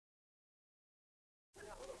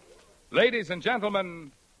Ladies and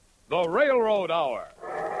gentlemen, the Railroad Hour.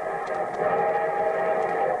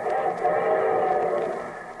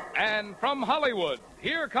 And from Hollywood,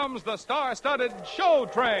 here comes the star-studded show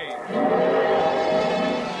train.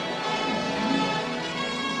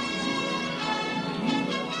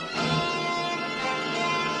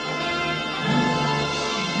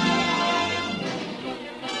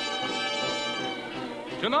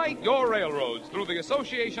 Tonight, your railroads, through the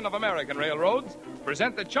Association of American Railroads,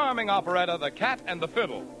 present the charming operetta, The Cat and the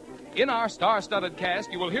Fiddle. In our star-studded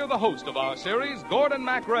cast, you will hear the host of our series, Gordon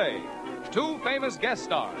MacRae, two famous guest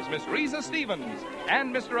stars, Miss Risa Stevens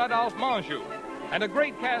and Mr. Adolphe Menjou, and a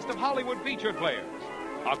great cast of Hollywood featured players.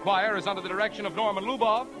 Our choir is under the direction of Norman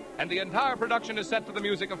Luboff, and the entire production is set to the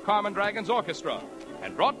music of Carmen Dragon's orchestra,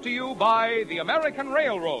 and brought to you by the American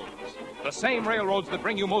Railroads, the same railroads that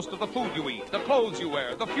bring you most of the food you eat, the clothes you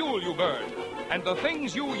wear, the fuel you burn, and the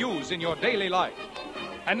things you use in your daily life.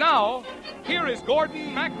 And now, here is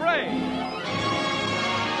Gordon MacRae.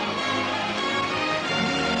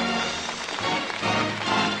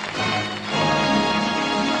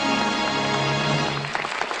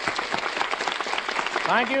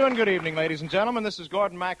 Thank you and good evening, ladies and gentlemen. This is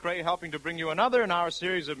Gordon MacRae helping to bring you another in our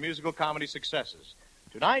series of musical comedy successes.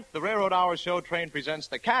 Tonight, the Railroad Hour show train presents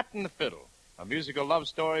The Cat and the Fiddle, a musical love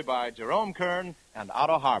story by Jerome Kern and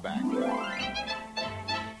Otto Harbach.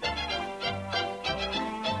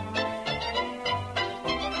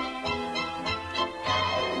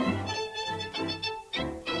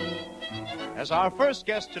 As our first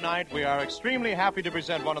guest tonight, we are extremely happy to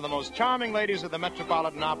present one of the most charming ladies of the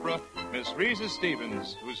Metropolitan Opera, Miss Risa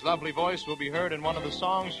Stevens, whose lovely voice will be heard in one of the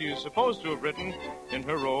songs she is supposed to have written in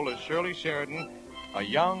her role as Shirley Sheridan, a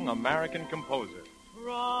young American composer.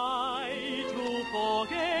 Try to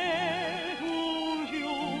forget who you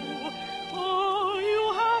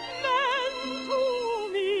have meant to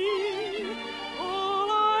me, all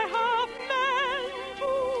I have meant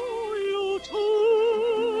to you too.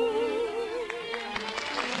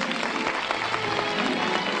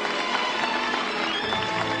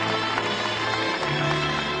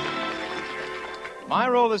 My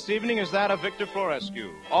role this evening is that of Victor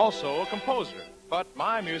Florescu, also a composer. But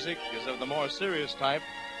my music is of the more serious type,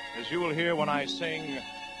 as you will hear when I sing,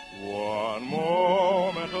 "One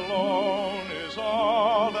moment alone is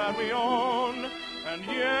all that we own, and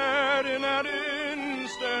yet in that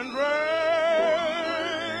instant rain."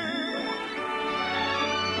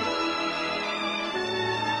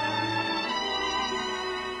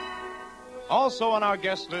 Also on our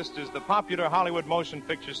guest list is the popular Hollywood motion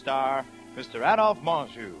picture star, Mr. Adolphe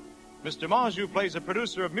Menjou. Mr. Menjou plays a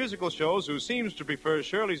producer of musical shows who seems to prefer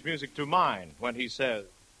Shirley's music to mine when he says,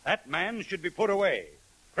 "That man should be put away,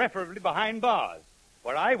 preferably behind bars,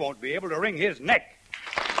 where I won't be able to wring his neck."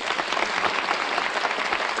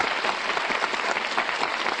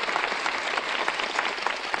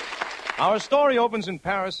 Our story opens in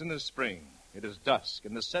Paris in the spring. It is dusk,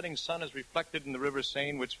 and the setting sun is reflected in the River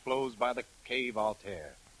Seine, which flows by the Quai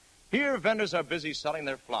Voltaire. Here, vendors are busy selling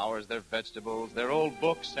their flowers, their vegetables, their old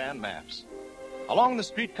books and maps. Along the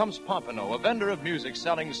street comes Pompano, a vendor of music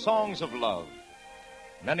selling songs of love.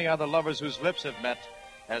 Many are the lovers whose lips have met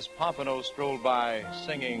as Pompano strolled by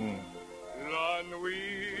singing, "La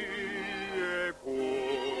nuit est pour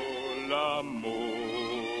l'amour,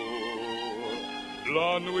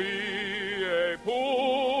 la nuit est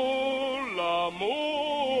pour l'amour."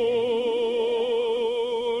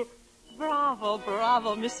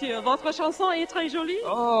 Bravo, monsieur. Votre chanson est très jolie.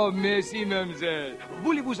 Oh, merci, mademoiselle.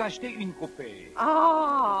 Voulez-vous acheter une coupée?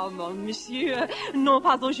 Ah, mon monsieur, non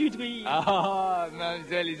pas aujourd'hui. Ah,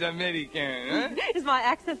 mademoiselle is American, hein? Is my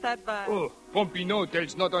accent that bad? Oh, Pompino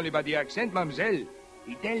tells not only by the accent, mademoiselle.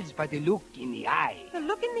 He tells by the look in the eye. The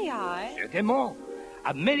look in the eye? Certainement.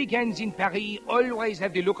 Americans in Paris always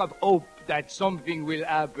have the look of hope that something will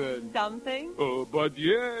happen. Something? Oh, but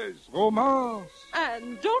yes, romance.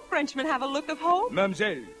 And don't Frenchmen have a look of hope?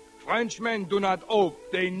 Mademoiselle, Frenchmen do not hope.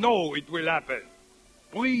 They know it will happen.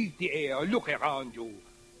 Breathe the air. Look around you.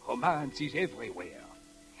 Romance is everywhere.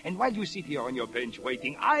 And while you sit here on your bench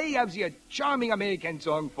waiting, I have the charming American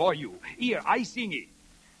song for you. Here, I sing it.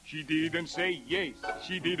 She didn't say yes,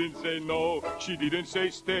 she didn't say no, she didn't say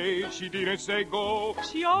stay, she didn't say go.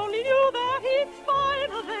 She only knew that he'd spied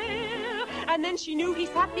her there, and then she knew he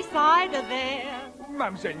sat beside her there.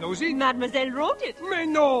 Mademoiselle knows it. Mademoiselle wrote it. Mais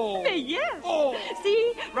no. Mais yes. Oh.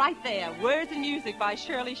 See, right there, words and music by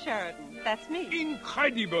Shirley Sheridan. That's me.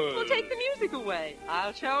 Incredible. Well, take the music away.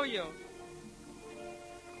 I'll show you.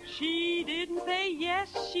 She didn't say yes,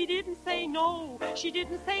 she didn't say no, she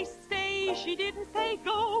didn't say stay, she didn't say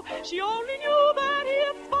go. She only knew that he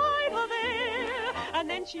had spied her there, and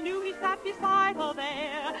then she knew he sat beside her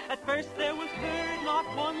there. At first there was heard not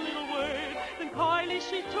one little word. Then coyly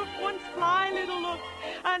she took one sly little look,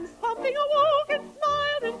 and something awoke and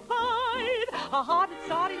smiled inside. Her heart had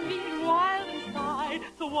started beating wild inside.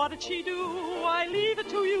 So what did she do? I leave it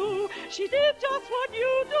to you. She did just what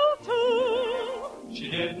you do too. She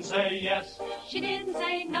didn't say yes. She didn't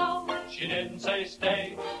say no. She didn't say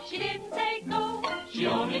stay. She didn't say go. She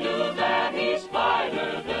only knew that he spied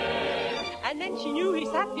her there. And then she knew he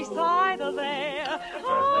sat beside her there. At first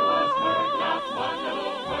there was heard not one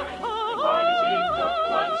little word. But finally she took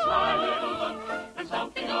one sly little look, and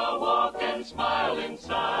something awoke and smiled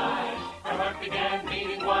inside. Her heart began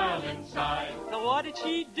beating wild inside. So what did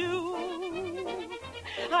she do?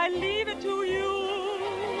 I leave it to you.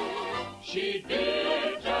 She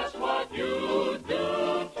did just what you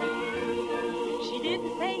do too. She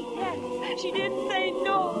didn't say yes. She didn't say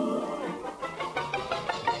no.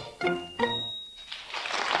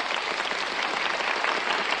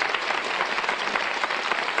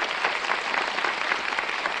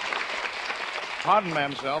 Pardon,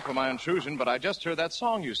 mamselle, for my intrusion, but I just heard that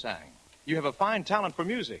song you sang. You have a fine talent for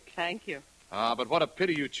music. Thank you. But what a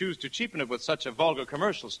pity you choose to cheapen it with such a vulgar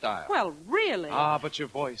commercial style. Well, really? But your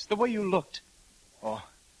voice, the way you looked. Oh,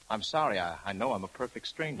 I'm sorry. I know I'm a perfect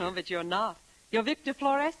stranger. No, but you're not. You're Victor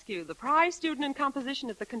Florescu, the prize student in composition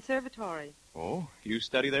at the conservatory. Oh, you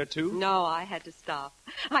study there, too? No, I had to stop.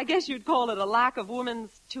 I guess you'd call it a lack of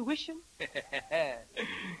woman's tuition.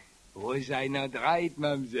 Was I not right,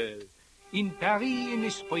 mademoiselle? In Paris in the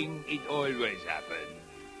spring, it always happens.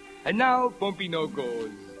 And now Pompino goes.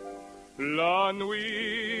 La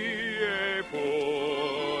nuit est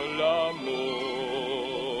pour l'amour.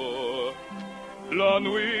 La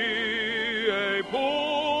nuit est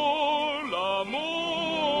pour l'amour.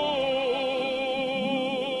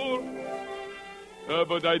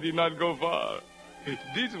 But I did not go far.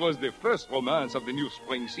 This was the first romance of the new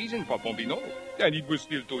spring season for Pompino, and it was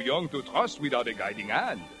still too young to trust without a guiding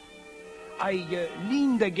hand. I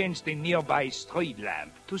leaned against a nearby street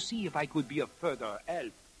lamp to see if I could be of further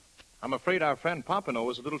help. I'm afraid our friend Pompino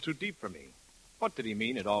was a little too deep for me. What did he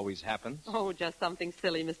mean? It always happens. Oh, just something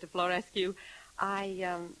silly, Mr. Florescu.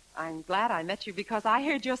 I'm glad I met you because I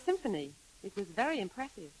heard your symphony. It was very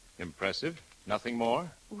impressive. Impressive? Nothing more?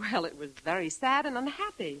 Well, it was very sad and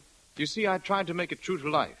unhappy. You see, I tried to make it true to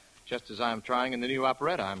life, just as I'm trying in the new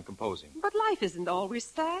operetta I'm composing. But life isn't always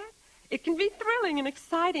sad. It can be thrilling and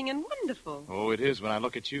exciting and wonderful. Oh, it is when I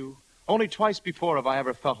look at you. Only twice before have I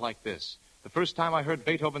ever felt like this. The first time I heard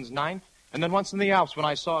Beethoven's Ninth, and then once in the Alps when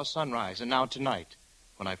I saw a sunrise, and now tonight,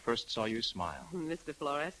 when I first saw you smile. Mr.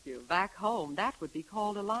 Florescu, back home, that would be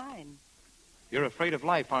called a line. You're afraid of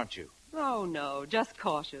life, aren't you? Oh, no, just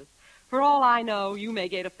cautious. For all I know, you may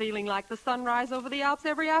get a feeling like the sunrise over the Alps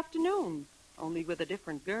every afternoon, only with a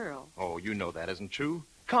different girl. Oh, you know that isn't true.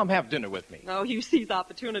 Come have dinner with me. Oh, you seize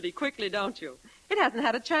opportunity quickly, don't you? It hasn't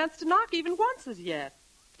had a chance to knock even once as yet.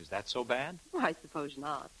 Is that so bad? Well, I suppose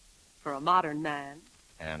not. For a modern man.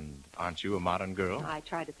 And aren't you a modern girl? I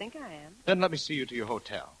try to think I am. Then let me see you to your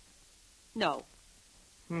hotel. No.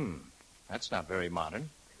 That's not very modern.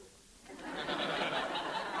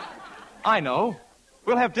 I know.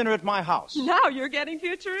 We'll have dinner at my house. Now you're getting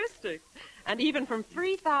futuristic. And even from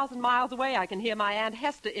 3,000 miles away, I can hear my Aunt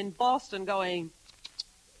Hester in Boston going...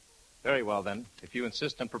 Very well, then. If you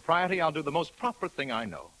insist on propriety, I'll do the most proper thing I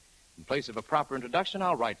know. In place of a proper introduction,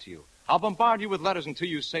 I'll write to you. I'll bombard you with letters until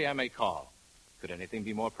you say I may call. Could anything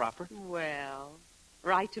be more proper? Well,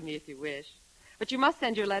 write to me if you wish. But you must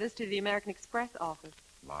send your letters to the American Express office.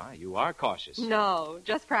 My, you are cautious. No,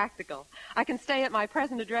 just practical. I can stay at my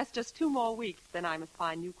present address just 2 more weeks, then I must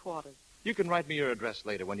find new quarters. You can write me your address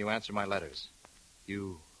later when you answer my letters.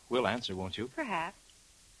 You will answer, won't you? Perhaps.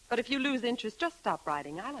 But if you lose interest, just stop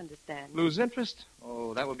writing. I'll understand. Lose interest?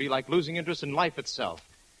 Oh, that would be like losing interest in life itself.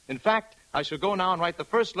 In fact, I shall go now and write the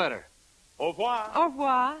first letter. Au revoir. Au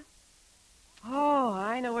revoir. Oh,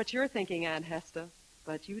 I know what you're thinking, Aunt Hester.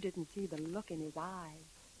 But you didn't see the look in his eyes.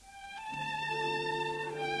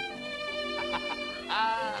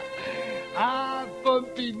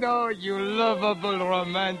 Pompino, you lovable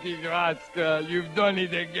romantic rascal. You've done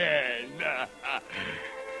it again.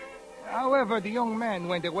 However, the young man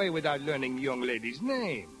went away without learning the young lady's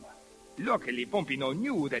name. Luckily, Pompino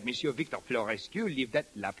knew that Monsieur Victor Florescu lived at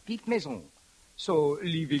La Petite Maison. So,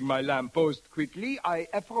 leaving my lamppost quickly, I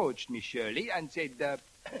approached Miss Shirley and said,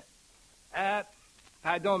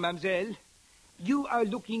 pardon, mademoiselle. You are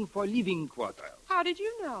looking for living quarters. How did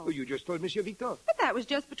you know? Oh, you just told Monsieur Victor. But that was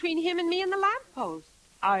just between him and me and the lamppost.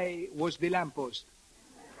 I was the lamppost.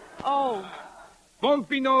 Oh,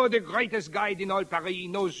 Pompino, the greatest guide in all Paris,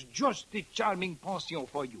 knows just the charming pension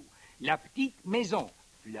for you. La Petite Maison.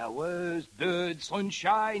 Flowers, birds,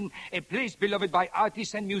 sunshine, a place beloved by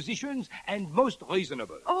artists and musicians, and most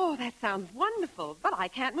reasonable. Oh, that sounds wonderful, but I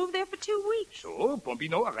can't move there for 2 weeks. So,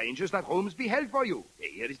 Pompino arranges that rooms be held for you.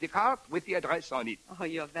 Here is the card with the address on it. Oh,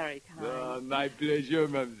 you're very kind. My pleasure,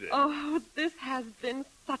 mademoiselle. Oh, this has been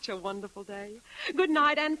such a wonderful day. Good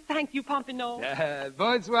night, and thank you, Pompino.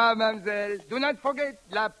 Bonsoir, mademoiselle. Do not forget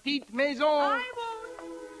La Petite Maison. I won't.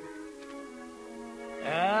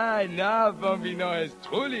 Now Pompino has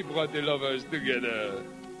truly brought the lovers together.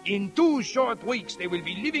 In 2 short weeks, they will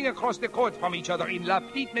be living across the court from each other in La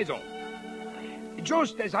Petite Maison.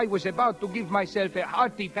 Just as I was about to give myself a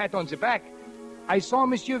hearty pat on the back, I saw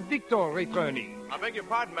Monsieur Victor returning. I beg your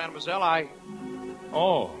pardon, mademoiselle,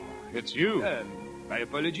 Oh, it's you. My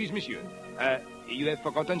apologies, monsieur. You have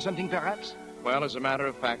forgotten something, perhaps? Well, as a matter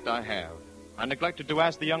of fact, I have. I neglected to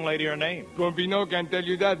ask the young lady her name. Pompino can tell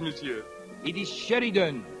you that, monsieur. It is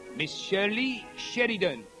Sheridan. Miss Shirley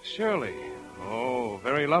Sheridan. Shirley. Oh,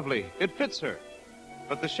 very lovely. It fits her.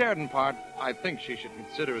 But the Sheridan part, I think she should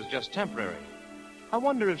consider as just temporary. I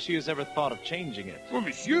wonder if she has ever thought of changing it. Oh,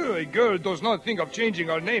 monsieur, a girl does not think of changing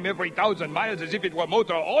her name every 1,000 miles as if it were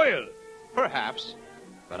motor oil. Perhaps.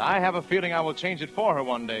 But I have a feeling I will change it for her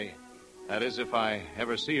one day. That is, if I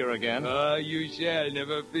ever see her again. You shall,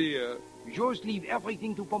 never fear. Just leave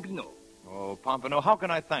everything to Pompino. Oh, Pompino, how can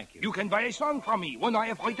I thank you? You can buy a song from me, one I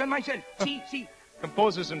have written myself. See.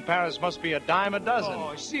 Composers in Paris must be a dime a dozen.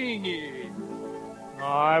 Oh, sing it.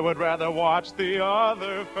 I would rather watch the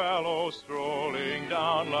other fellow strolling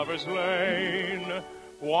down Lover's Lane.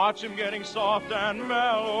 Watch him getting soft and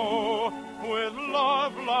mellow with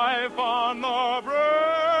love life on the brain.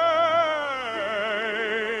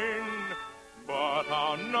 But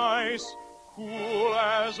how nice, cool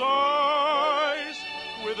as ice,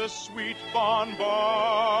 with a sweet bonbon,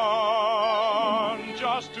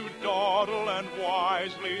 just to dawdle and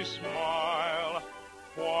wisely smile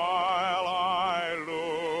while I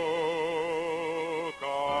look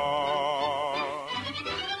on.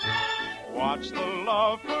 Watch the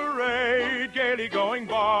love parade gaily going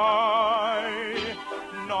by,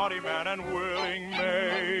 naughty man and willing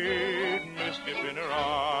maid, mischief in her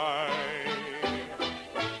eye.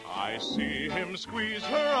 I see him squeeze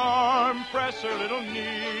her arm, press her little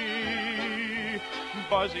knee,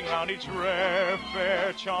 buzzing round each rare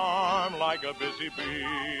fair charm like a busy bee.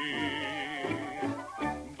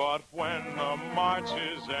 But when the march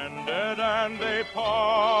is ended and they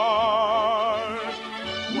part,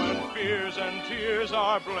 when fears and tears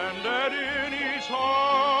are blended in each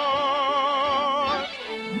heart,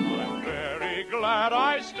 I'm very glad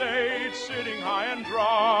I stayed sitting high and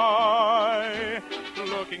dry,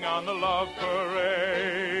 looking on the love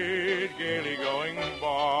parade gaily going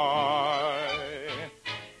by.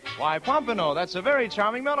 Why, Pompino, that's a very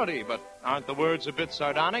charming melody, but aren't the words a bit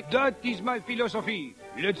sardonic? That is my philosophy.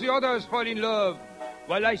 Let the others fall in love,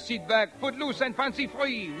 while I sit back, footloose and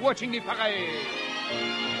fancy-free, watching the parade.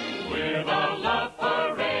 We're the love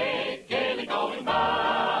parade, gaily going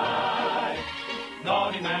by.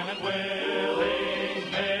 Naughty man and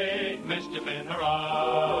willing maid, mischief in her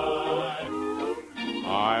eye.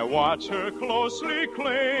 I watch her closely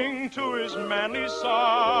cling to his manly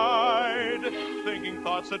side, thinking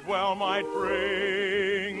thoughts that well might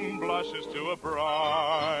bring blushes to a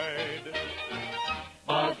bride.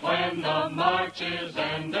 But when the march is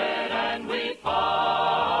ended and we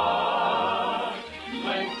part,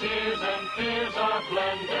 when tears and fears are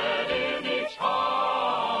blended in each heart,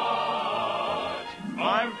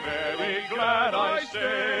 I'm very glad I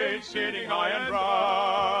stayed sitting high and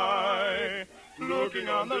dry, looking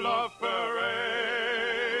on the love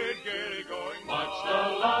parade, gaily going by. watch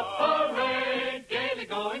the love parade, gaily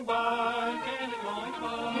going by, gaily going by.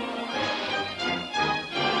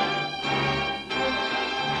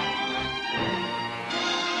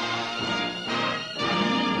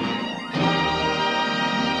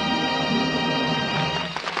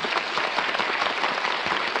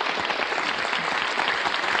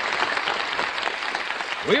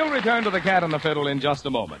 We'll return to the Cat and the Fiddle in just a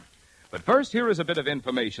moment. But first, here is a bit of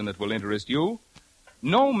information that will interest you.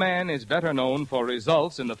 No man is better known for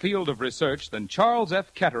results in the field of research than Charles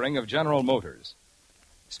F. Kettering of General Motors.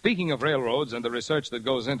 Speaking of railroads and the research that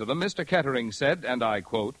goes into them, Mr. Kettering said, and I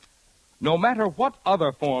quote, "No matter what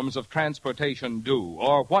other forms of transportation do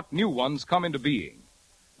or what new ones come into being,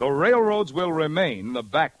 the railroads will remain the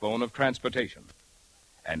backbone of transportation."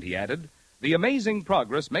 And he added, "The amazing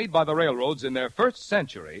progress made by the railroads in their first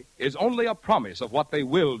century is only a promise of what they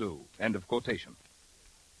will do." End of quotation.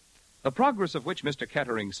 The progress of which Mr.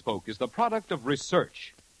 Kettering spoke is the product of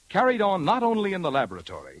research, carried on not only in the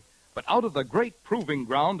laboratory, but out of the great proving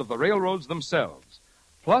ground of the railroads themselves,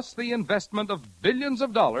 plus the investment of billions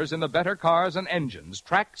of dollars in the better cars and engines,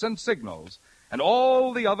 tracks and signals, and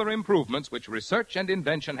all the other improvements which research and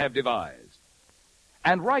invention have devised.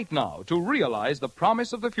 And right now, to realize the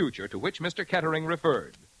promise of the future to which Mr. Kettering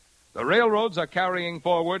referred, the railroads are carrying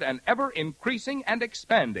forward an ever-increasing and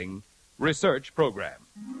expanding research program.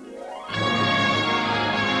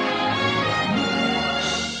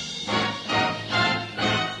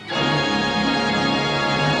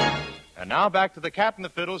 And now back to The Cat and the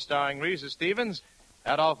Fiddle, starring Reese Stevens,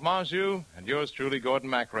 Adolphe Manjou, and yours truly, Gordon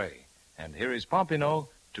MacRae. And here is Pompino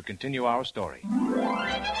to continue our story.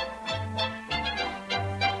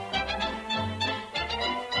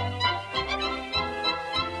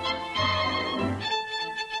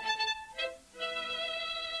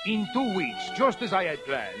 In 2 weeks, just as I had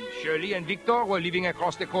planned, Shirley and Victor were living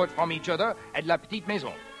across the court from each other at La Petite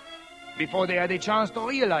Maison. Before they had a chance to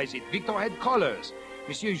realize it, Victor had callers.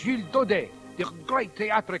 Monsieur Jules Daudet, the great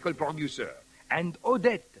theatrical producer, and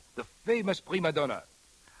Odette, the famous prima donna.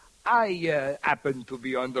 I happened to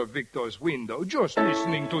be under Victor's window, just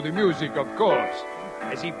listening to the music, of course,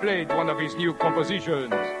 as he played one of his new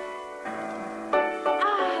compositions.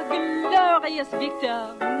 Ah, glorious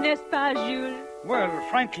Victor, n'est-ce pas, Jules? Well,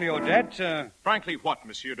 frankly, Odette... Frankly what,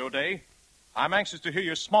 Monsieur Daudet? I'm anxious to hear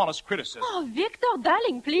your smallest criticism. Oh, Victor,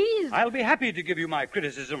 darling, please. I'll be happy to give you my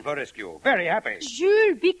criticism, Florescu. Very happy.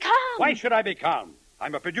 Jules, be calm. Why should I be calm?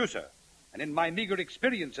 I'm a producer. And in my meager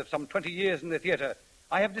experience of some 20 years in the theater,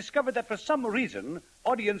 I have discovered that for some reason,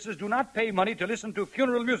 audiences do not pay money to listen to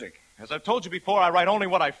funeral music. As I've told you before, I write only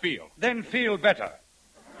what I feel. Then feel better.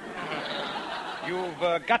 You've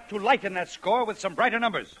got to lighten that score with some brighter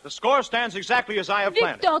numbers. The score stands exactly as I have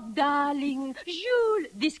planned it. Victor, darling, Jules,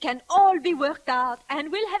 this can all be worked out,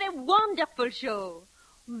 and we'll have a wonderful show.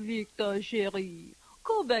 Victor, chérie,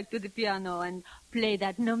 go back to the piano and play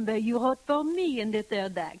that number you wrote for me in the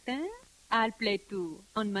third act, eh? I'll play too,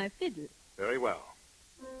 on my fiddle. Very well.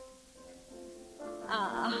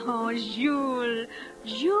 Oh, Jules,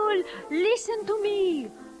 Jules, listen to me.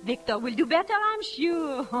 Victor will do better, I'm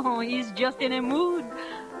sure. Oh, he's just in a mood.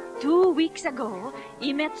 2 weeks ago,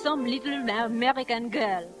 he met some little American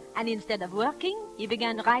girl, and instead of working, he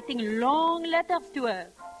began writing long letters to her.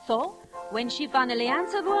 So, when she finally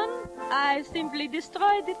answered one, I simply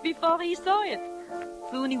destroyed it before he saw it.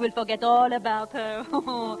 Soon he will forget all about her.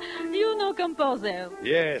 You know composer.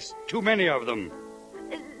 Yes, too many of them.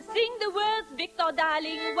 Sing the words, Victor,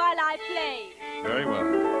 darling, while I play. Very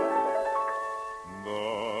well.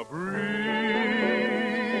 The breeze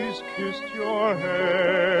kissed your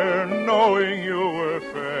hair, knowing you were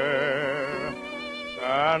fair,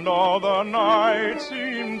 and all the night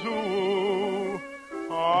seemed to woo.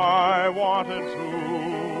 I wanted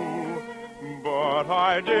to, but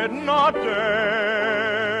I did not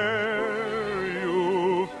dare.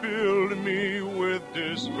 You filled me with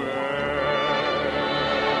despair.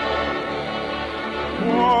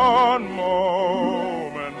 One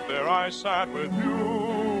moment there I sat with you,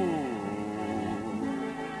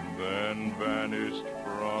 then vanished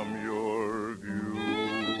from your view.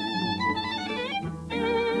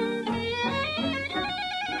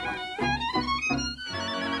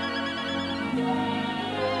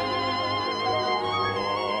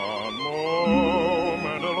 One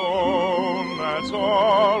moment alone, that's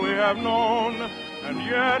all we have known, and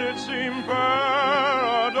yet it seemed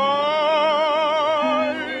paradise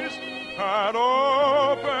had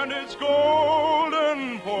opened its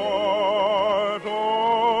golden portal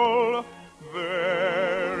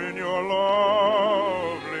there in your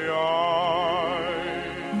lovely eyes.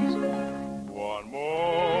 One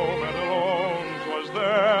moment alone, 'twas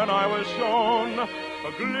then I was shown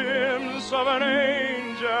a glimpse of an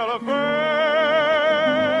angel fair,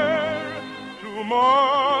 too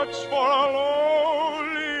much for a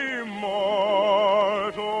lowly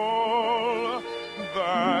mortal.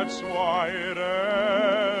 That's why it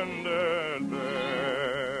ended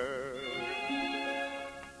there.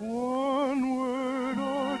 One word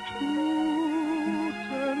or two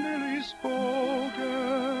tenderly spoken,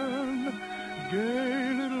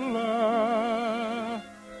 gay little laugh,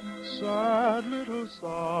 sad little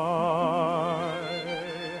sigh,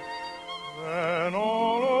 then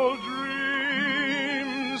all old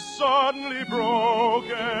dreams suddenly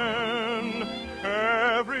broken,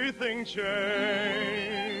 everything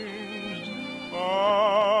changed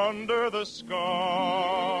under the sky.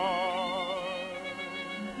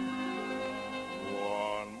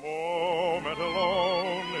 One moment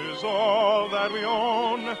alone is all that we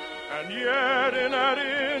own, And yet in that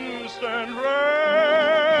instant rare,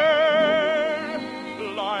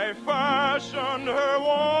 life fashioned her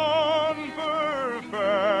one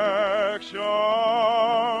perfection.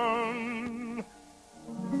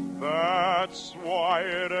 That's why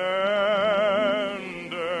it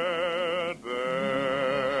ended there.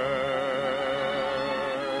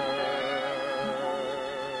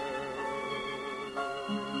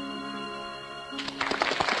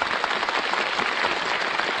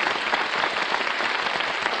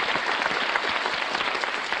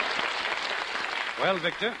 Well,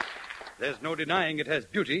 Victor, there's no denying it has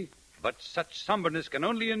beauty, but such somberness can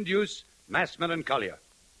only induce mass melancholia.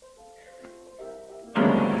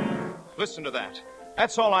 Listen to that.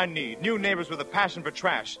 That's all I need. New neighbors with a passion for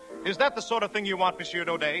trash. Is that the sort of thing you want, Monsieur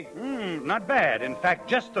Daudet? Not bad. In fact,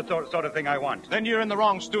 just the sort of thing I want. Then you're in the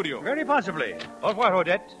wrong studio. Very possibly. Au revoir,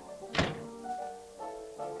 Odette.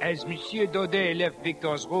 As Monsieur Daudet left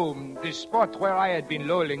Victor's room, the spot where I had been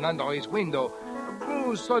lolling under his window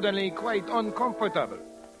grew suddenly quite uncomfortable.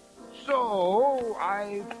 So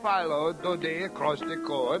I followed Daudet across the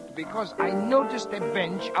court because I noticed a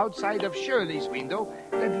bench outside of Shirley's window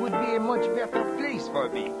that would be a much better place for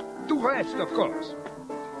me. To rest, of course.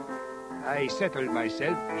 I settled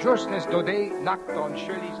myself just as Daudet knocked on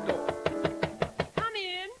Shirley's door. Come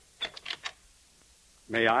in.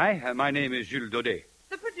 May I? My name is Jules Daudet.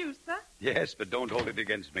 The producer? Yes, but don't hold it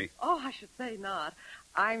against me. Oh, I should say not.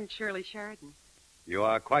 I'm Shirley Sheridan. You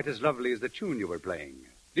are quite as lovely as the tune you were playing.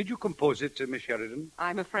 Did you compose it, Miss Sheridan?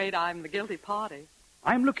 I'm afraid I'm the guilty party.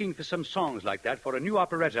 I'm looking for some songs like that for a new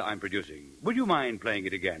operetta I'm producing. Would you mind playing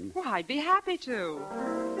it again? Well, I'd be happy to.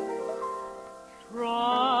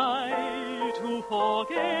 Try to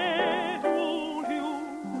forget all you,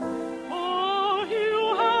 all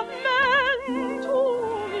you have meant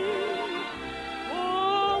to me,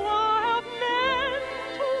 all I have meant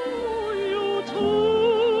to you too.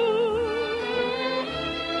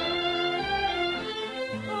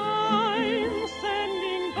 I'm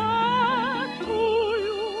sending back to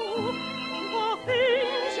you the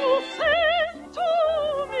things you sent to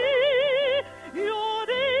me, your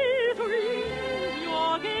daydreams,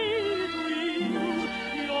 your gay dreams,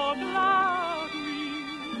 your glad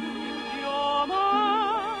dreams, your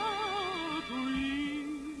mad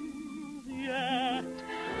dreams. Yet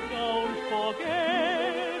don't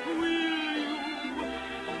forget, will you,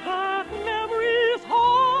 that memories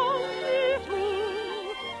haunt me too.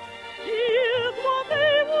 Is what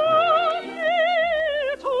they want me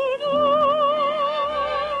to do.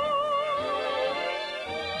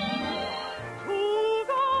 To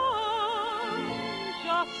go on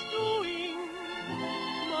just doing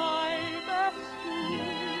my best to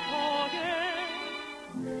forget.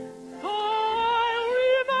 So I'll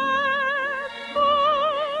remember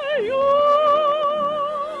you.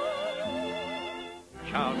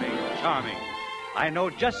 Charming, charming. I know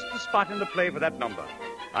just the spot in the play for that number.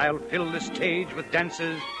 I'll fill the stage with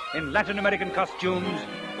dancers in Latin American costumes.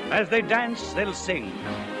 As they dance, they'll sing.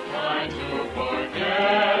 Try to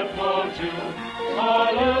forget, won't you,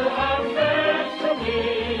 all you have meant to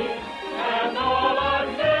me, and all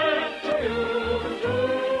I've meant to you too.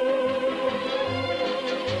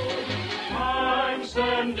 I'm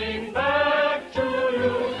sending back to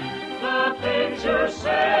you the things you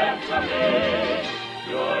sent to me,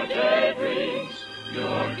 your daydreams,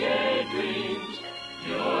 your gay dreams,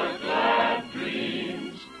 your glad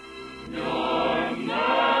dreams, your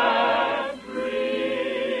mad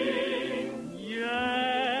dreams.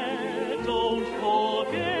 Yeah, don't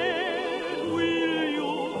forget, will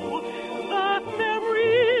you, that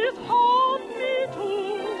memories haunt me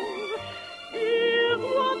too. Is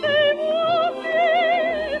what they want me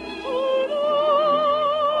to do.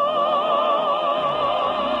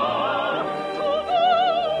 To go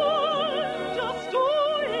on just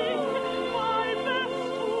doing my best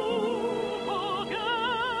to forget.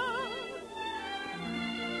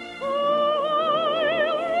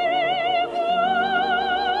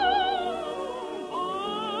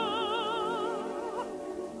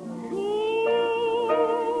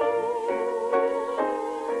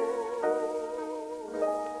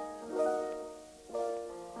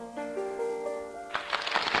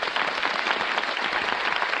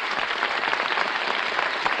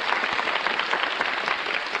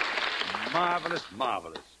 Marvelous,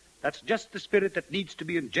 marvelous. That's just the spirit that needs to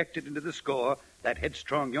be injected into the score that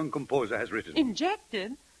headstrong young composer has written.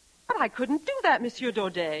 Injected? But I couldn't do that, Monsieur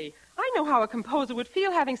Daudet. I know how a composer would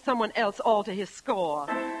feel having someone else alter his score.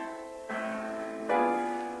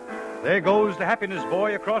 There goes the happiness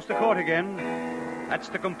boy across the court again. That's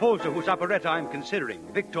the composer whose operetta I'm considering,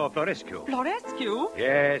 Victor Florescu. Florescu?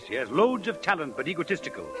 Yes, he has loads of talent, but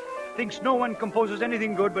egotistical. thinks no one composes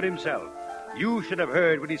anything good but himself. You should have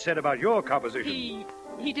heard what he said about your composition.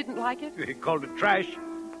 He didn't like it? He called it trash,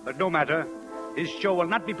 but no matter. His show will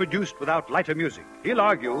not be produced without lighter music. He'll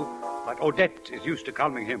argue, but Odette is used to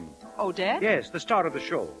calming him. Odette? Yes, the star of the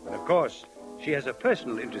show. And of course, she has a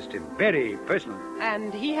personal interest in, very personal.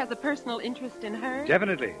 And he has a personal interest in her?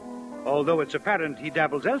 Definitely. Although it's apparent he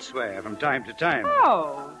dabbles elsewhere from time to time.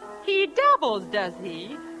 Oh, he dabbles, does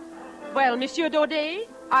he? Well, Monsieur Daudet,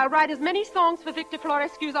 I'll write as many songs for Victor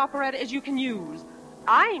Florescu's operetta as you can use.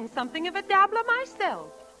 I'm something of a dabbler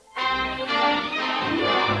myself.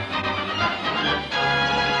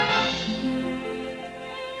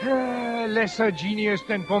 Lesser genius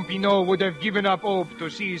than Pompino would have given up hope to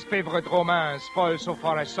see his favorite romance fall so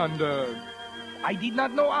far asunder. I did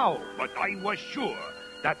not know how, but I was sure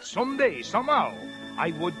that someday, somehow,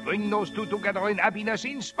 I would bring those two together in happiness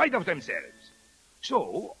in spite of themselves.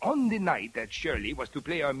 So, on the night that Shirley was to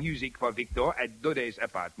play her music for Victor at Daudet's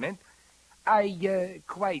apartment, I,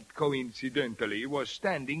 quite coincidentally, was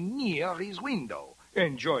standing near his window,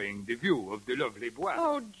 enjoying the view of the lovely Bois.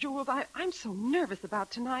 Oh, Jules, I'm so nervous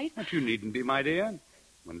about tonight. But you needn't be, my dear.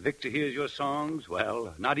 When Victor hears your songs,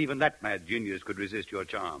 well, not even that mad genius could resist your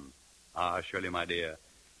charm. Ah, Shirley, my dear,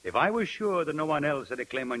 if I was sure that no one else had a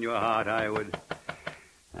claim on your heart, I would...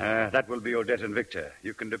 that will be Odette and Victor.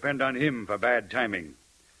 You can depend on him for bad timing.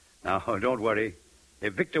 Now, don't worry.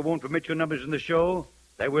 If Victor won't permit your numbers in the show,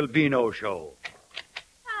 there will be no show.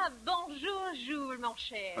 Bonjour, Jules, mon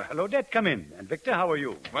cher. Well, Odette, come in. And Victor, how are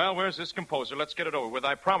you? Well, where's this composer? Let's get it over with.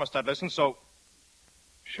 I promised I'd listen, so...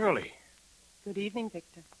 Shirley. Good evening,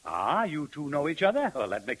 Victor. Ah, you two know each other? Well,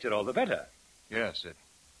 that makes it all the better. Yes, it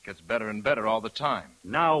gets better and better all the time.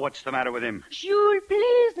 Now, what's the matter with him? Jules,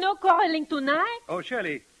 please, no quarreling tonight. Oh,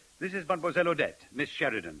 Shirley, this is Mademoiselle Odette, Miss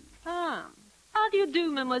Sheridan. Ah, how do you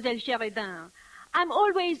do, Mademoiselle Sheridan? I'm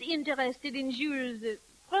always interested in Jules'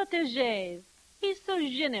 protégés. He's so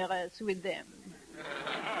generous with them.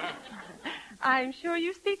 I'm sure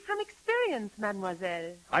you speak from experience,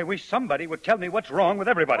 mademoiselle. I wish somebody would tell me what's wrong with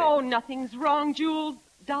everybody. Oh, nothing's wrong, Jules,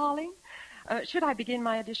 darling. Should I begin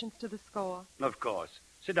my additions to the score? Of course.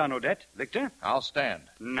 Sit down, Odette. Victor? I'll stand.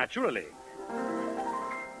 Naturally.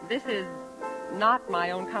 This is not my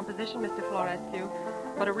own composition, Mr. Florescu,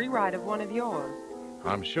 but a rewrite of one of yours.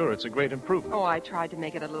 I'm sure it's a great improvement. Oh, I tried to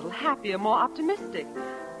make it a little happier, more optimistic.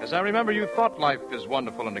 As I remember, you thought life is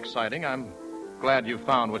wonderful and exciting. I'm glad you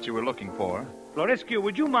found what you were looking for. Florescu,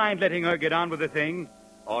 would you mind letting her get on with the thing?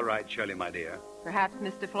 All right, Shirley, my dear. Perhaps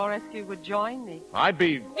Mr. Florescu would join me. I'd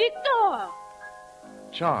be Victor!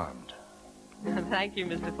 charmed. Thank you,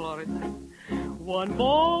 Mr. Florescu. One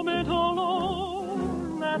moment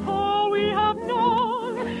alone, that's all we have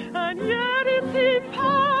known, and yet it seems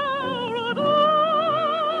paradise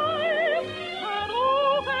had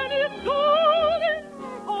opened its golden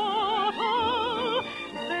portal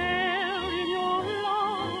there in your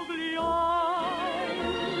lovely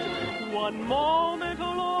eyes. One moment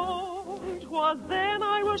alone, 'twas then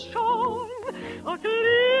I was shown a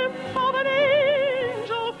glimpse of an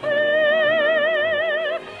angel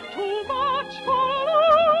fair, too much for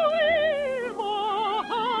lonely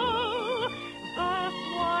mortal. That's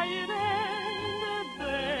why it ended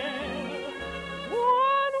there.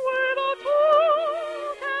 One word or two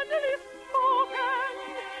tenderly spoken,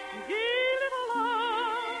 gay little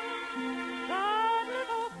laugh, sad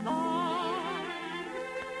little sigh.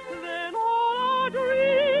 Then all our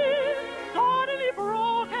dreams suddenly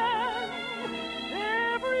broken,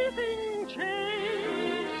 everything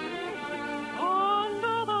changed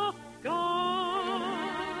under the sky.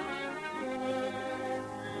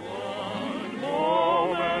 One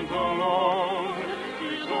moment alone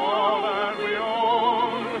is all that we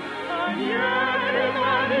own, and yet in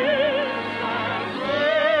an instant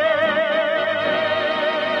there,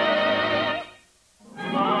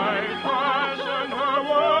 my passion, her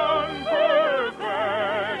one perfection.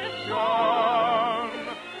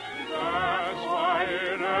 That's why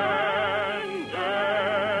it ended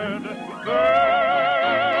there.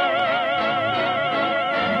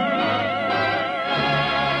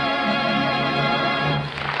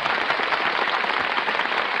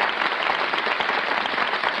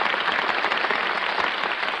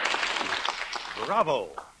 Bravo.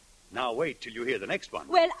 Now wait till you hear the next one.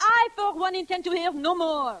 Well, I, for one, intend to hear no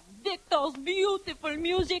more. Victor's beautiful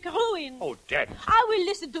music ruined. Odette. I will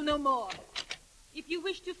listen to no more. If you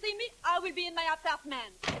wish to see me, I will be in my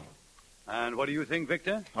apartment. And what do you think,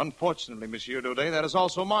 Victor? Unfortunately, Monsieur Daudet, that is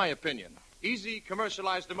also my opinion. Easy,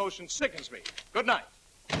 commercialized emotion sickens me. Good night.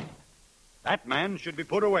 That man should be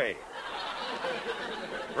put away.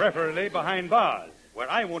 Preferably behind bars, where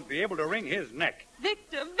I won't be able to wring his neck.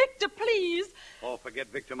 Victor, Victor! Victor, please. Oh, forget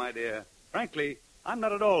Victor, my dear. Frankly, I'm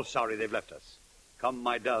not at all sorry they've left us. Come,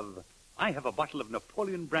 my dove. I have a bottle of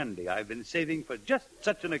Napoleon brandy I've been saving for just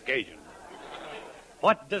such an occasion.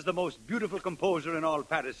 What does the most beautiful composer in all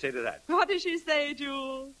Paris say to that? What does she say,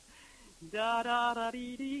 Jules?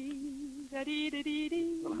 Da-da-da-dee-dee,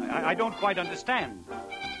 da-dee-dee-dee-dee. Well, I don't quite understand.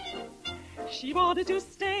 She wanted to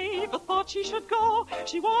stay, but thought she should go.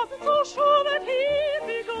 She wasn't so sure that he'd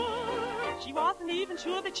be good. She wasn't even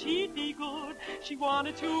sure that she'd be good. She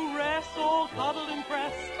wanted to rest, all cuddled and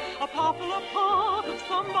pressed, a popular part of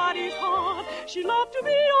somebody's heart. She loved to be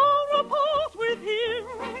on rapport with him,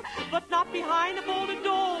 but not behind a bolted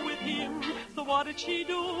door with him. So what did she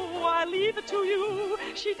do? I leave it to you.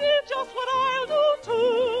 She did just what I'll do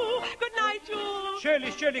too. Good night, Jules.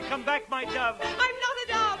 Shirley, come back, my dove. I'm not a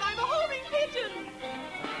dove. I'm a homing pigeon.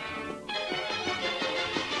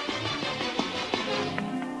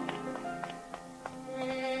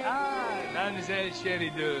 Mademoiselle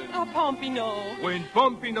Sheridan. Pompino. When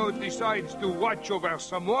Pompino decides to watch over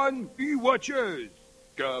someone, he watches.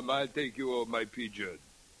 Come, I'll take you home, my pigeon.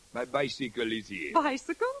 My bicycle is here.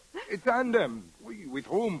 Bicycle? A tandem, with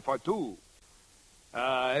room for two.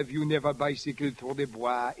 Have you never bicycled through the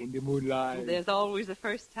bois in the moonlight? There's always a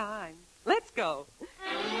first time. Let's go.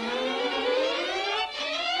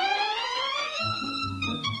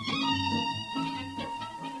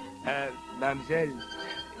 Mademoiselle,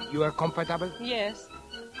 you are comfortable? Yes,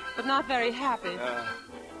 but not very happy.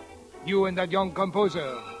 You and that young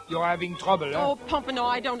composer, you're having trouble, huh? Oh, Pompino,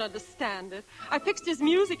 I don't understand it. I fixed his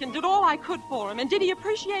music and did all I could for him. And did he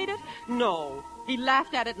appreciate it? No. He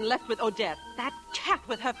laughed at it and left with Odette. That cat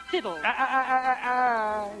with her fiddle.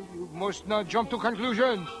 You must not jump to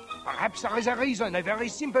conclusions. Perhaps there is a reason, a very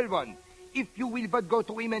simple one. If you will but go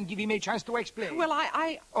to him and give him a chance to explain. Well,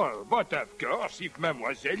 I... Oh, but of course, if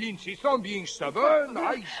Mademoiselle insists on being stubborn,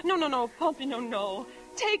 No, Pompino, no.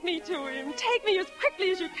 Take me to him. Take me as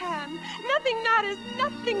quickly as you can. Nothing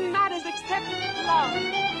matters except love.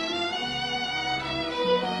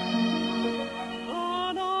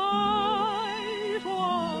 The night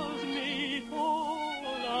was made for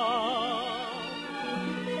love.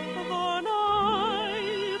 The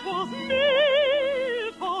night was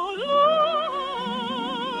made for love.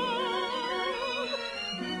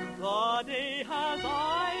 The day has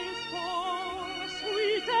eyes for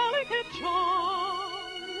sweet, delicate charm.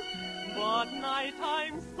 But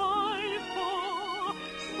nighttime sighs for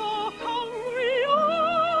soft, hungry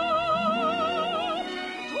arms.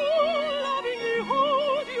 To lovingly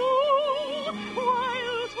hold you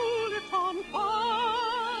while tulips on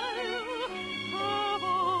fire have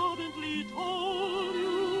ardently told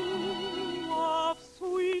you of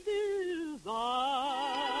sweet desire.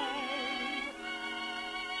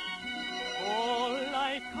 For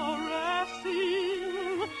like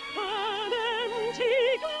caressing an empty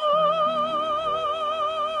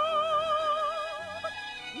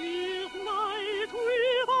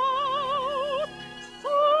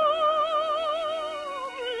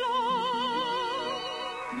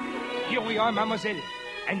Here we are, mademoiselle.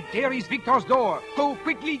 And there is Victor's door. Go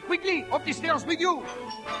quickly, up the stairs with you.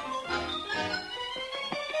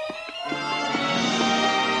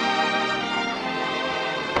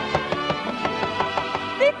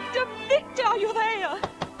 Victor, are you there?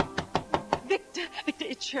 Victor,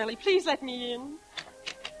 it's Shirley. Please let me in.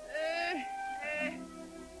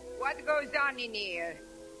 What goes on in here?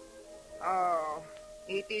 Oh,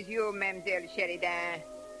 it is you, Mademoiselle Sheridan.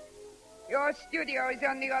 Your studio is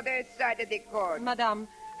on the other side of the court. Madame,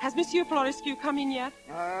 has Monsieur Florescu come in yet?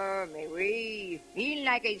 Oh, mais oui. In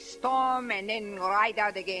like a storm and then right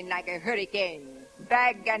out again like a hurricane.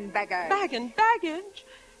 Bag and baggage. Bag and baggage?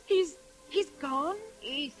 He's gone?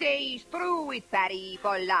 He say he's through with Paris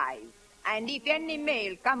for life. And if any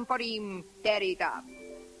mail come for him, tear it up.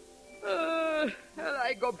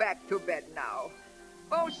 I go back to bed now.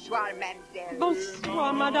 Bonsoir, mademoiselle.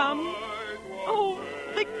 Bonsoir, madame. Oh,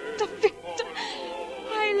 Victor,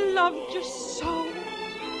 I loved you so.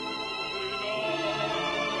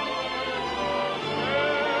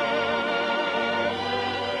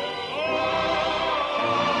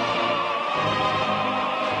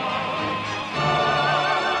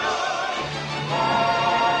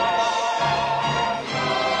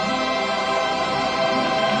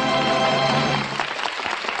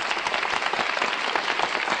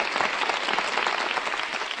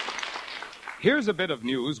 Here's a bit of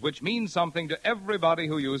news which means something to everybody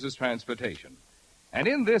who uses transportation. And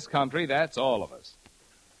in this country, that's all of us.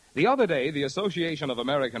 The other day, the Association of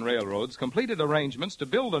American Railroads completed arrangements to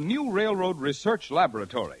build a new railroad research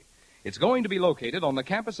laboratory. It's going to be located on the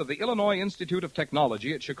campus of the Illinois Institute of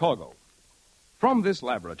Technology at Chicago. From this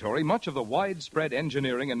laboratory, much of the widespread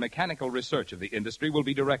engineering and mechanical research of the industry will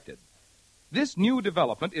be directed. This new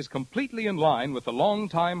development is completely in line with the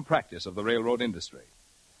long-time practice of the railroad industry.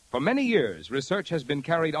 For many years, research has been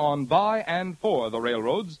carried on by and for the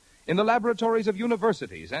railroads in the laboratories of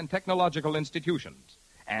universities and technological institutions,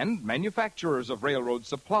 and manufacturers of railroad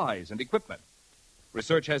supplies and equipment.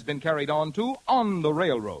 Research has been carried on, too, on the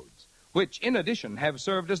railroads, which, in addition, have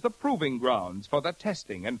served as the proving grounds for the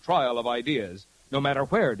testing and trial of ideas, no matter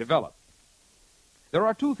where developed. There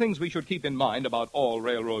are two things we should keep in mind about all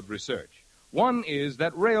railroad research. One is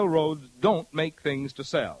that railroads don't make things to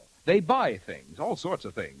sell. They buy things, all sorts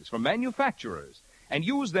of things, from manufacturers, and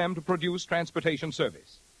use them to produce transportation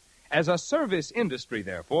service. As a service industry,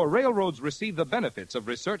 therefore, railroads receive the benefits of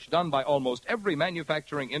research done by almost every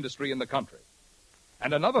manufacturing industry in the country.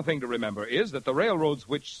 And another thing to remember is that the railroads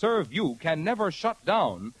which serve you can never shut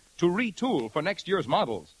down to retool for next year's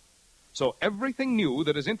models. So everything new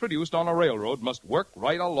that is introduced on a railroad must work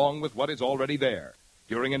right along with what is already there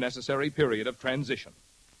during a necessary period of transition.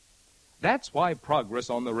 That's why progress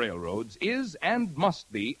on the railroads is and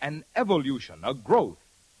must be an evolution, a growth,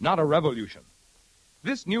 not a revolution.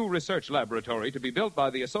 This new research laboratory, to be built by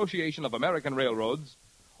the Association of American Railroads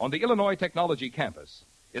on the Illinois Technology Campus,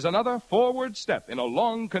 is another forward step in a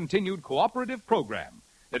long-continued cooperative program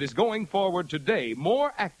that is going forward today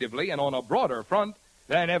more actively and on a broader front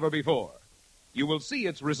than ever before. You will see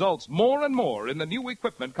its results more and more in the new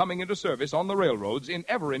equipment coming into service on the railroads in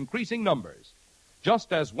ever-increasing numbers,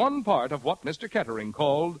 just as one part of what Mr. Kettering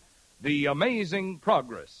called the amazing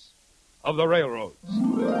progress of the railroads.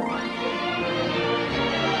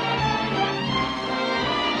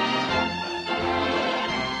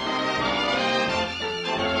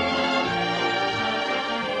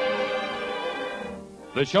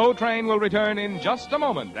 The show train will return in just a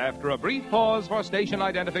moment after a brief pause for station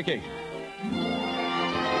identification.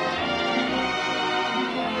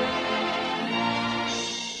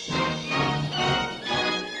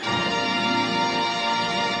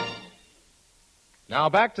 Now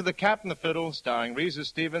back to The Cat and the Fiddle, starring Reza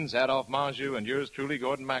Stevens, Adolphe Manjou, and yours truly,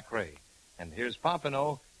 Gordon MacRae. And here's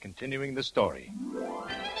Pompano continuing the story.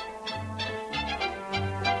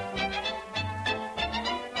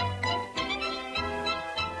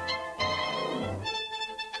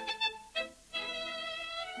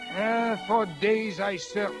 For days I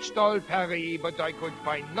searched all Paris, but I could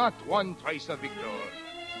find not one trace of Victor.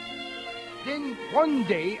 Then one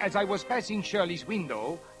day, as I was passing Shirley's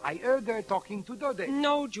window, I heard her talking to Dode.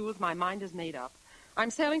 No, Jules, my mind is made up.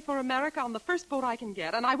 I'm sailing for America on the first boat I can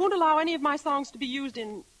get, and I won't allow any of my songs to be used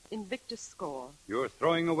in Victor's score. You're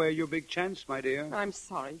throwing away your big chance, my dear. I'm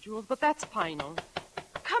sorry, Jules, but that's final.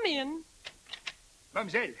 Come in.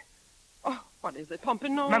 Mademoiselle. Oh, what is it,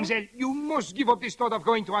 Pompano? Mademoiselle, you must give up this thought of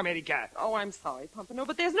going to America. Oh, I'm sorry, Pompano,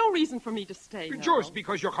 but there's no reason for me to stay now. Just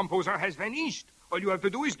because your composer has vanished. All you have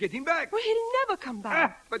to do is get him back. Well, he'll never come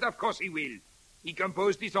back. But of course he will. He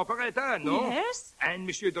composed this operetta, no? Yes. And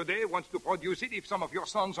Monsieur Daudet wants to produce it if some of your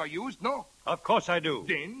songs are used, no? Of course I do.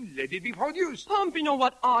 Then let it be produced. Pompano,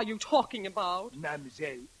 what are you talking about?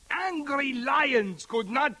 Mademoiselle, angry lions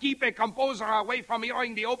could not keep a composer away from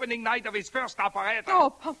hearing the opening night of his first operetta. Oh,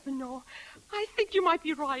 Pompano, I think you might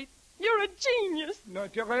be right. You're a genius.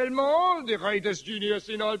 Naturellement, the greatest genius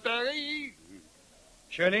in all Paris.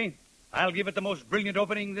 Shirley, I'll give it the most brilliant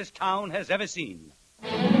opening this town has ever seen.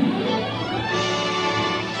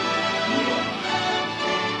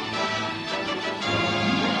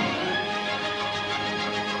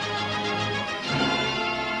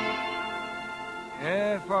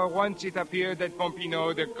 For once it appeared that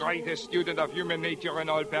Pompino, the greatest student of human nature in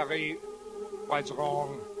all Paris, was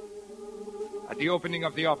wrong. At the opening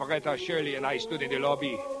of the operetta, Shirley and I stood in the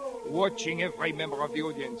lobby, watching every member of the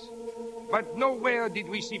audience. But nowhere did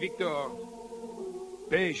we see Victor.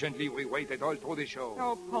 Patiently we waited all through the show.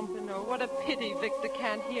 Oh, Pompano, what a pity Victor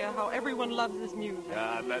can't hear how everyone loves his music.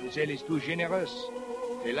 Mademoiselle is too generous.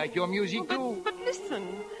 They like your music, too. But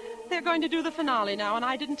listen, they're going to do the finale now, and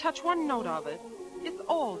I didn't touch one note of it. It's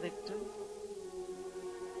all Victor.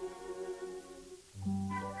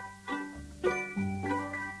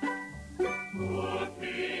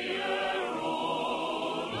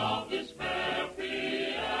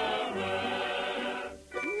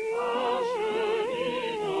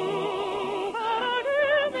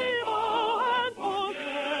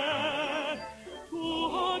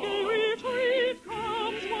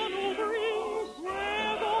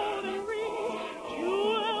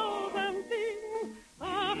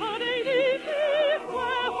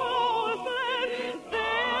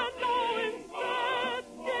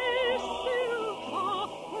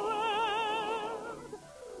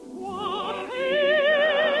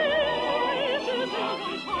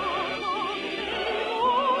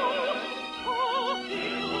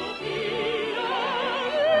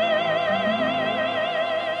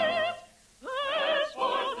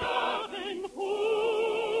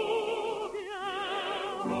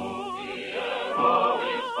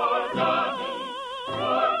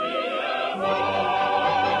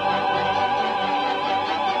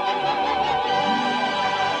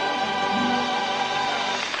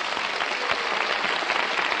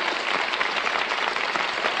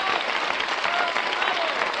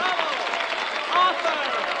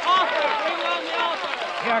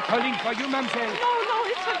 They are calling for you, mademoiselle. No,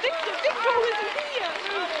 it's for Victor. Victor who isn't here.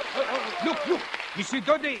 Look. Monsieur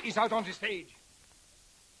Daudet is out on the stage.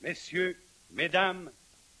 Messieurs, mesdames,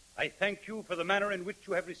 I thank you for the manner in which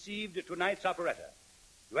you have received tonight's operetta.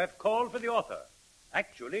 You have called for the author.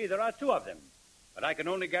 Actually, there are two of them, but I can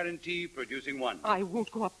only guarantee producing one. I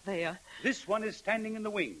won't go up there. This one is standing in the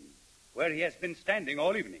wing, where he has been standing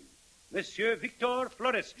all evening. Monsieur Victor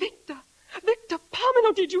Florescu. Victor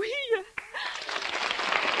Pomino, did you hear?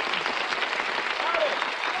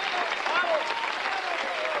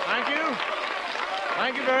 Thank you.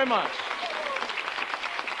 Thank you very much.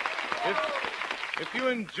 If you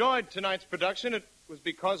enjoyed tonight's production, it was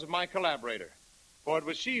because of my collaborator. For it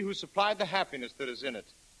was she who supplied the happiness that is in it.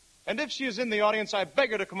 And if she is in the audience, I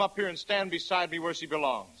beg her to come up here and stand beside me where she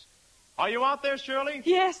belongs. Are you out there, Shirley?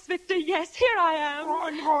 Yes, Victor, yes, here I am.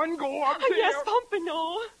 Run, go up there. Yes,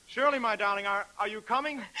 Pompano. Shirley, my darling, are you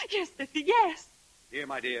coming? Yes, Victor, yes. Here,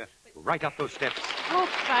 my dear, right up those steps. Oh,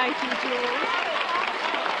 thank you, Jules.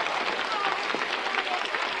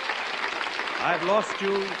 I've lost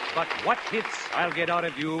you, but what hits I'll get out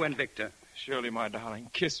of you and Victor. Shirley, my darling,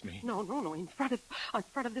 kiss me. No, in front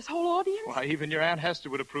of this whole audience. Why, even your Aunt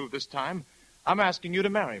Hester would approve this time. I'm asking you to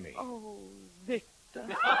marry me. Oh, Victor.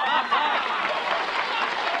 Give us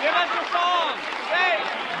the song. Say.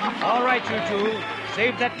 All right, you two.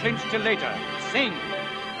 Save that clinch till later. Sing.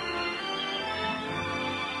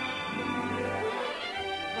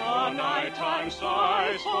 The nighttime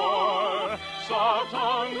sighs for soft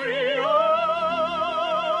hungry arms.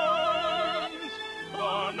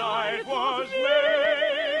 The night was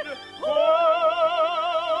made for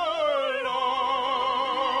love.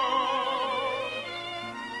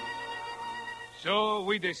 So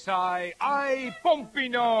we decide, I,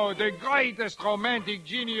 Pompino, the greatest romantic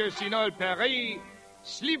genius in all Paris,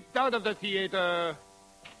 slipped out of the theater.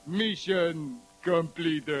 Mission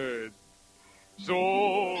completed.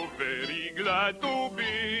 So very glad to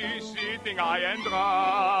be sitting high and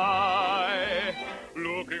dry,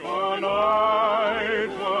 looking on night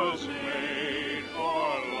was made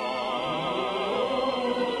for love.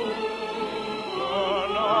 The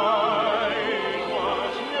night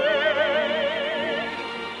was made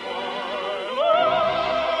for love.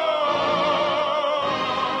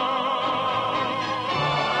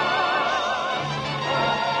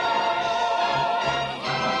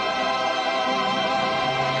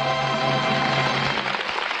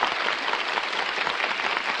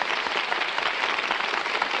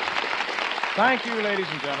 Thank you, ladies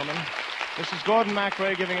and gentlemen. This is Gordon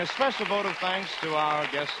MacRae giving a special vote of thanks to our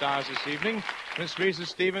guest stars this evening, Miss Risa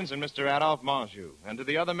Stevens and Mr. Adolphe Manjou, and to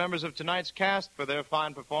the other members of tonight's cast for their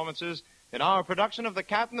fine performances in our production of The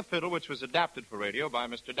Cat and the Fiddle, which was adapted for radio by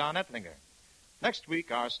Mr. Don Ettlinger. Next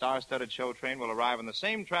week, our star-studded show train will arrive on the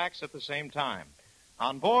same tracks at the same time.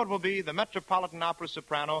 On board will be the Metropolitan Opera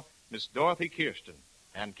soprano, Miss Dorothy Kirsten,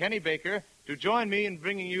 and Kenny Baker to join me in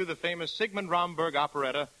bringing you the famous Sigmund Romberg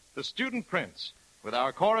operetta, The Student Prince, with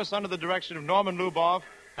our chorus under the direction of Norman Luboff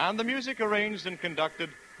and the music arranged and conducted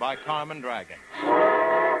by Carmen Dragon.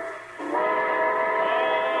 All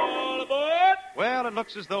aboard! Well, it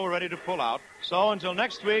looks as though we're ready to pull out. So until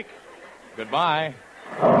next week, goodbye.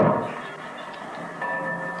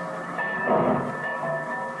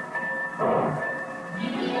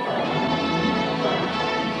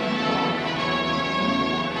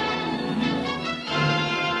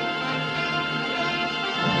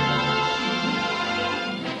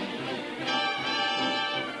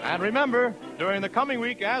 And remember, during the coming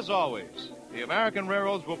week, as always, the American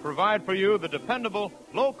railroads will provide for you the dependable,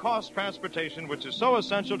 low-cost transportation which is so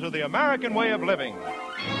essential to the American way of living.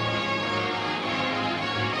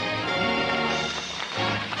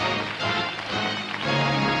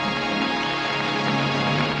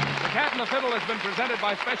 The Fiddle has been presented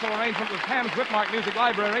by special arrangement with Ham's Whitmark Music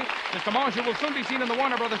Library. Mr. Manjou will soon be seen in the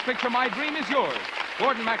Warner Brothers picture My Dream Is Yours.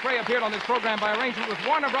 Gordon MacRae appeared on this program by arrangement with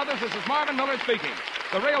Warner Brothers. This is Marvin Miller speaking.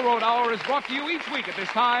 The Railroad Hour is brought to you each week at this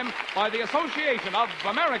time by the Association of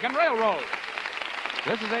American Railroads.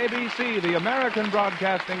 This is ABC, the American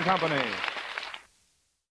Broadcasting Company.